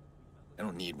it. I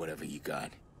don't need whatever you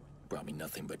got. Brought me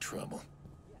nothing but trouble.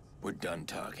 We're done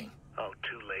talking. Oh,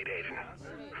 too late, Aiden.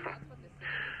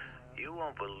 You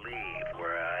won't believe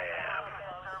where I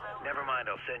am. Never mind,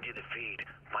 I'll send you the feed.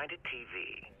 Find a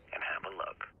TV and have a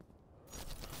look.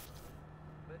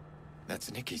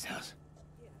 That's Nikki's house.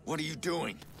 What are you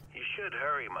doing? You should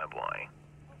hurry, my boy.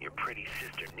 Your pretty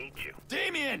sister needs you.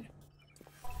 Damien!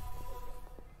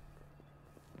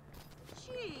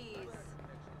 Jeez.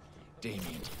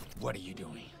 Damien, what are you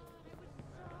doing?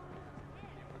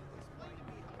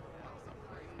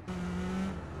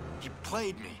 He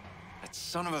played me. That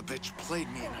son of a bitch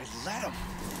played me and I let him.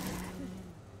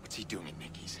 What's he doing at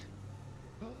Nikki's?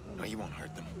 No, he won't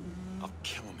hurt them. I'll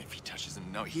kill him if he touches them.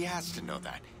 No, he has to know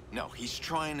that. No, he's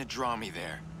trying to draw me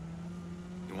there.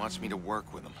 He wants me to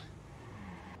work with him.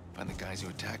 Find the guys who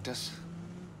attacked us?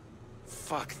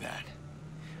 Fuck that.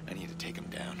 I need to take him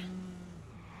down.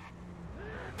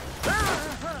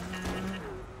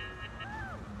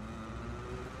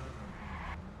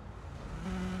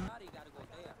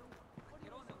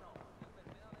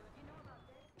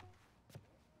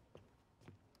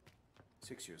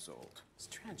 Six years old. It's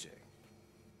tragic.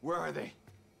 Where are they?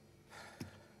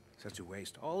 Such a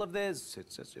waste. All of this,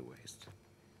 it's such a waste.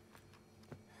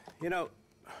 You know,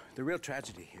 the real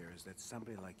tragedy here is that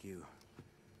somebody like you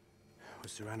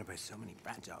was surrounded by so many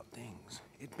fragile things.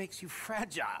 It makes you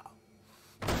fragile.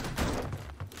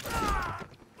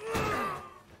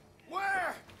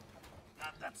 Where?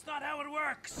 That's not how it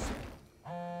works.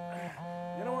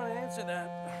 You don't want to answer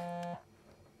that.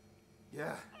 Yeah,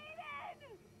 Yeah.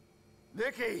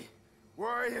 Nikki! Where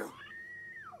are you?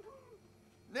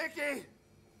 Nikki!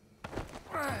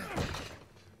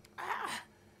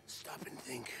 Stop and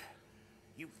think.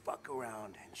 You fuck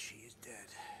around and she is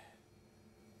dead.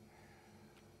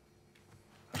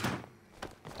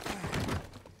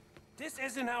 This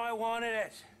isn't how I wanted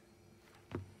it.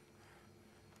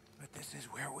 But this is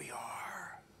where we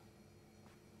are.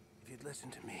 If you'd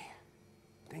listened to me,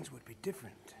 things would be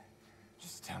different.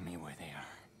 Just tell me where they are.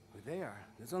 Where they are?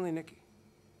 There's only Nikki.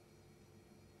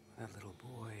 That little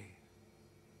boy.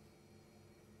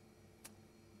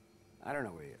 I don't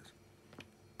know where he is.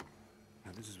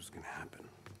 Now, this is what's gonna happen.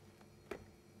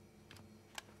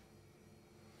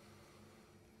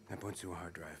 That points to a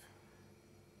hard drive.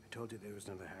 I told you there was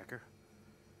another hacker.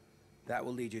 That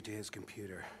will lead you to his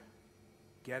computer.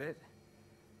 Get it?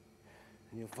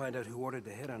 And you'll find out who ordered the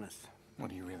hit on us.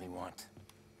 What do you really want?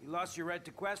 You lost your right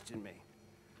to question me.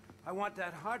 I want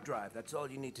that hard drive, that's all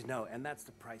you need to know, and that's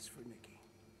the price for Nikki.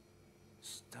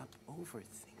 Stop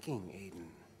overthinking, Aiden.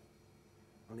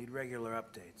 I'll need regular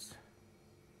updates.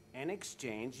 In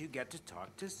exchange, you get to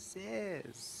talk to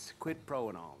Sis. Quid pro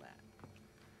and all that.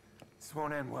 This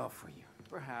won't end well for you.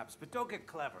 Perhaps, but don't get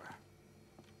clever.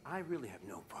 I really have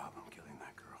no problem killing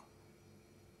that girl.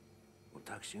 We'll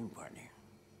talk soon, partner.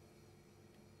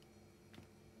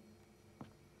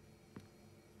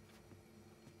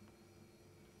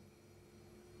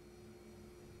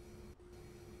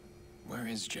 Where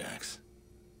is Jax?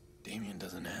 Damien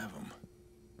doesn't have him.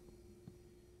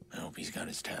 I hope he's got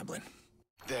his tablet.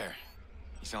 There.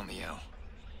 He's on the L.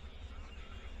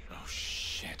 Oh,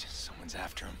 shit. Someone's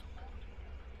after him.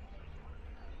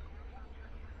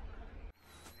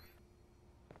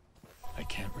 I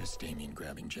can't risk Damien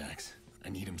grabbing Jax. I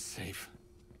need him safe.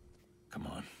 Come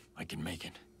on. I can make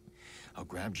it. I'll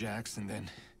grab Jax and then...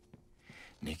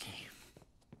 Nikki.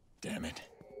 Damn it.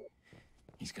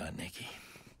 He's got Nikki.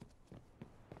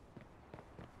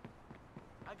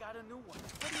 I got a new one.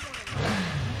 What do you want to know?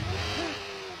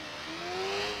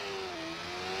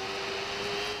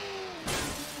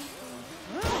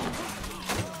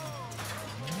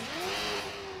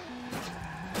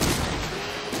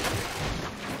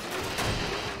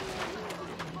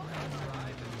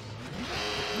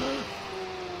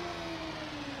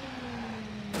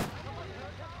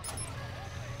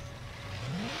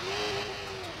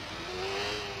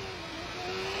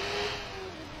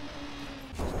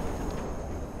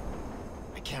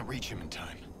 Reach him in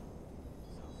time.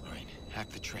 All right, hack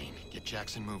the train. Get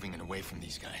Jackson moving and away from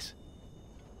these guys.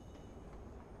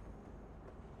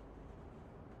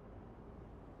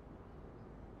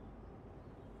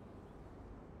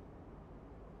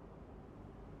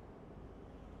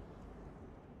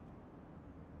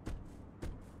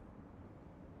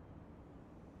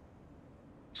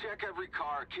 Check every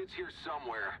car. Kid's here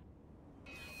somewhere.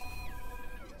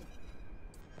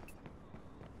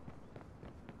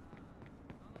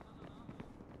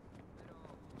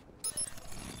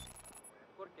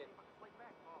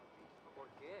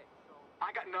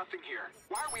 I got nothing here.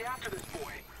 Why are we after this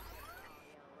boy?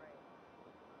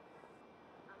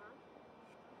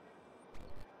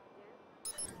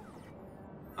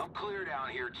 I'm clear down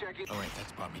here. Checking. All right,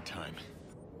 that's bought me time.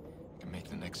 I can make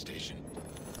the next station.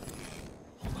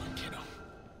 Hold on, kiddo.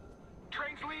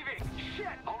 Train's leaving. Shit!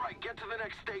 All right, get to the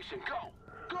next station. Go!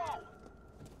 Go!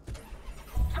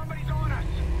 Somebody's on us!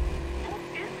 Who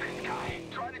is this guy?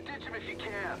 Try to ditch him if you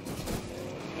can.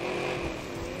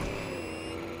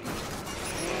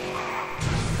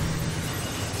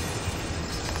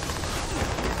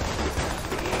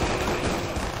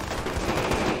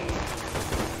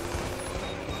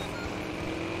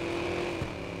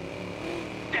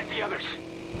 Get the others.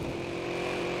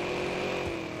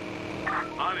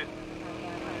 On it.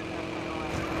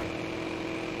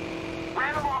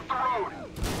 Ran him off the road.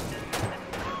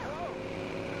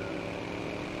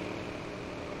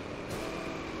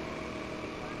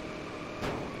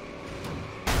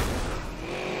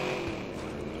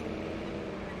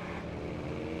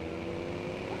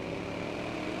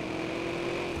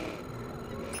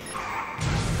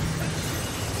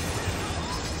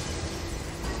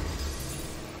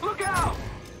 Look out!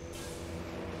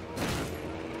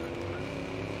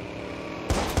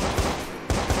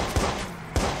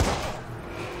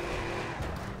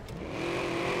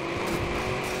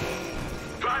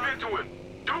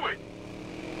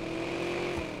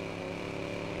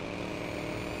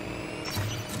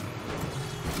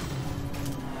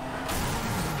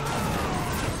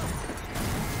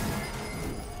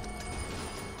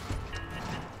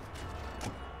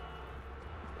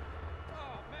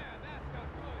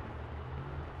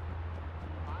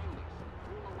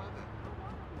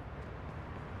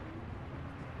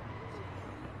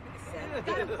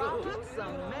 Got a problem?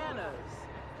 Some manners.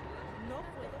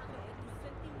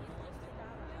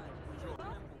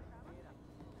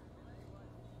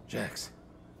 Jax.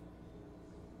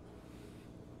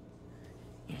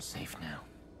 You're safe now.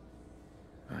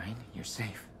 All right? You're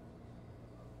safe.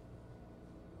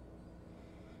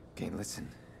 Okay, listen.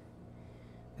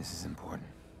 This is important.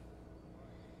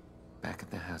 Back at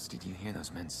the house, did you hear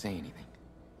those men say anything?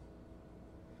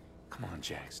 Come on,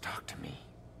 Jax, talk to me.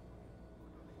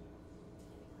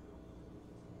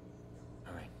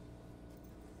 All right.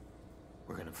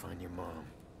 We're gonna find your mom.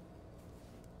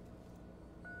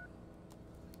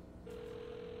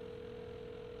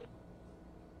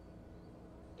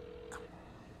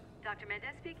 Dr.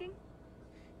 Mendez speaking?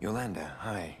 Yolanda,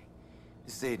 hi.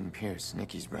 This is Aiden Pearce,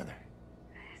 Nikki's brother.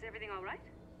 Is everything all right?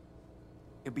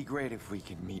 It'd be great if we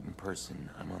could meet in person.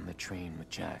 I'm on the train with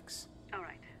Jax. All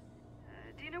right.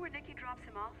 Do you know where Nikki drops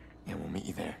him off? Yeah, we'll meet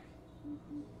you there.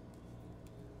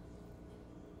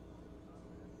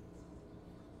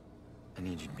 I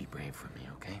need you to be brave for me,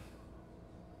 okay?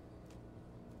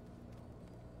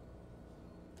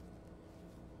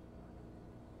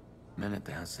 Men at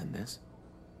the house said this.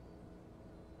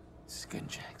 This is good,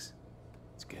 Jax.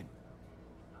 It's good.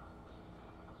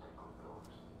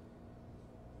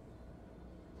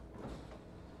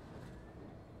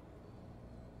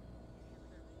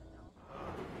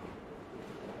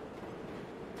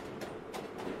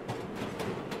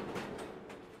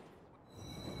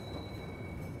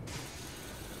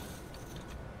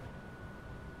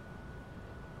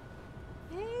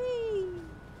 Hey!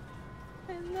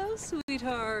 Hello,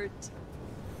 sweetheart.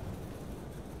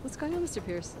 What's going on, Mr.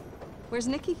 Pearce? Where's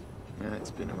Nikki?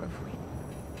 It's been a rough week.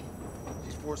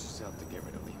 She's forced herself to get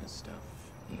rid of Lena's stuff,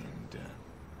 and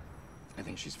I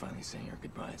think she's finally saying her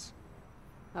goodbyes.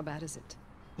 How bad is it?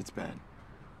 It's bad.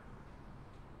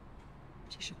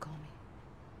 She should call me.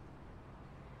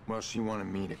 Well, she wanted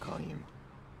me to call you.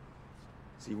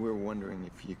 See, we're wondering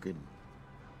if you could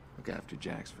look after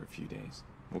Jax for a few days.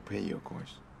 We'll pay you, of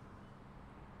course.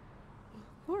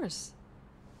 Of course.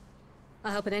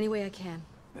 I'll help in any way I can.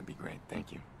 That'd be great,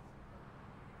 thank you.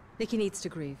 Nikki needs to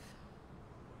grieve.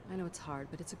 I know it's hard,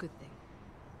 but it's a good thing.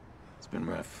 It's been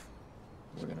rough.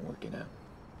 We're gonna work it out.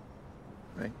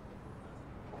 Right?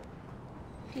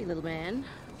 Hey, little man.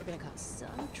 We're gonna cause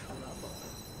some trouble.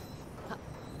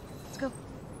 Let's go.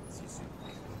 See you soon.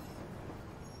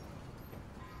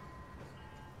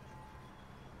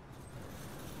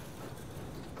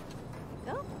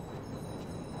 Go.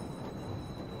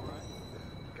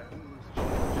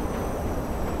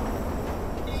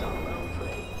 Southbound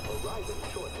train arriving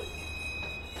shortly.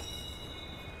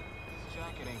 This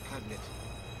jacket ain't cutting it.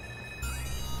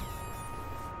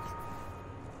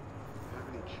 Have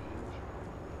any change?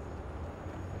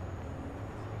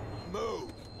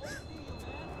 Move!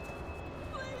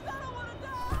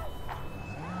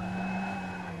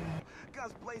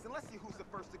 Guns blazing, let's see who's the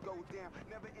first to go down.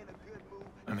 Never in a good mood.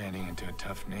 I'm heading into a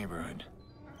tough neighborhood.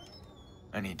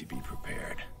 I need to be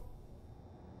prepared.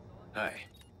 Hi.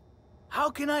 How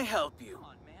can I help you?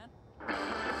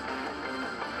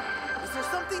 Is there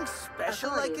something special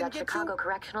I Authorities can at get Chicago you?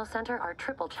 Correctional Center are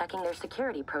triple-checking their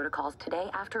security protocols today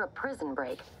after a prison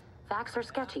break. Facts are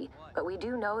sketchy, but we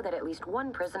do know that at least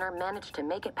one prisoner managed to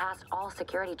make it past all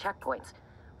security checkpoints.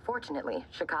 Fortunately,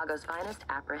 Chicago's finest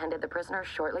apprehended the prisoner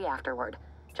shortly afterward.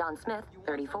 John Smith,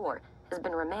 34, has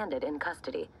been remanded in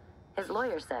custody. His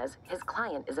lawyer says his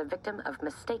client is a victim of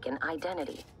mistaken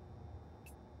identity.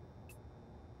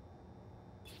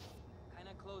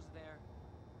 Kinda close there.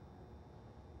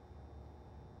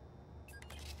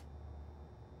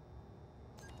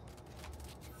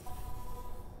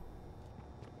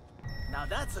 Now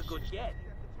that's a good get.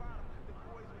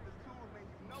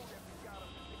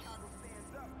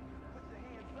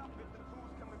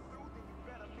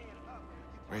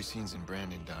 Racine's in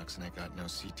Brandon docks, and I got no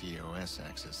CTOS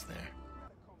access there.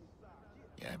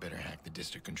 Yeah, I better hack the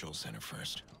district control center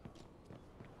first.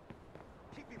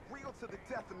 Keep it real to the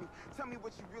death of me. Tell me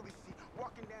what you really see.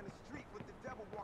 Walking down the street with the devil walking.